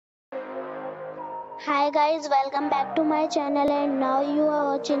Hi guys, welcome back to my channel and now you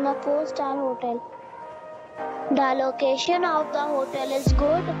are watching a 4-star hotel. The location of the hotel is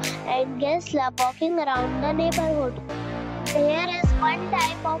good and guests love walking around the neighborhood. There is one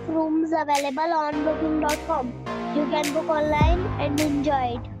type of rooms available on booking.com. You can book online and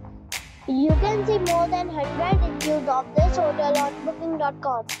enjoy it. You can see more than 100 reviews of this hotel on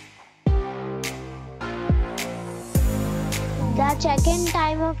booking.com. The check-in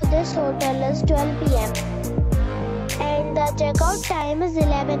time of this hotel is 12 p.m. and the checkout time is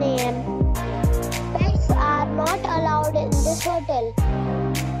 11 a.m. Pets are not allowed in this hotel.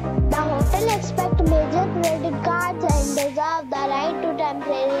 The hotel accepts major credit cards and reserves the right to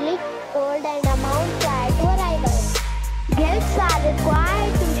temporarily hold an amount prior to arrival. Guests are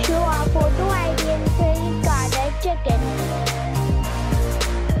required to show a photo ID and credit card at check-in.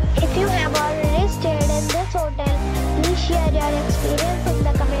 If you have already stayed in this hotel, please share your experience in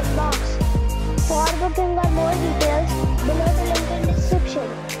the comment box. For booking or more details, below the link in description.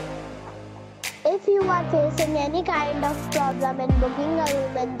 If you are facing any kind of problem in booking a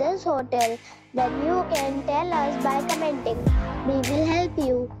room in this hotel, then you can tell us by commenting. We will help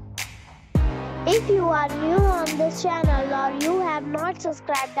you. If you are new on this channel or you have not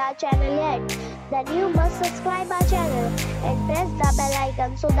subscribed our channel yet, then you must subscribe our channel and press the bell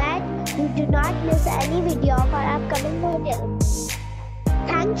icon so that you do not miss any video of our upcoming hotel.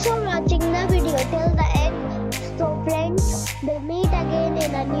 Thanks for watching the video till the end. So friends, we'll meet again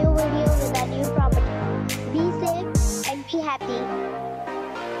in a new video with a new property. Be safe and be happy.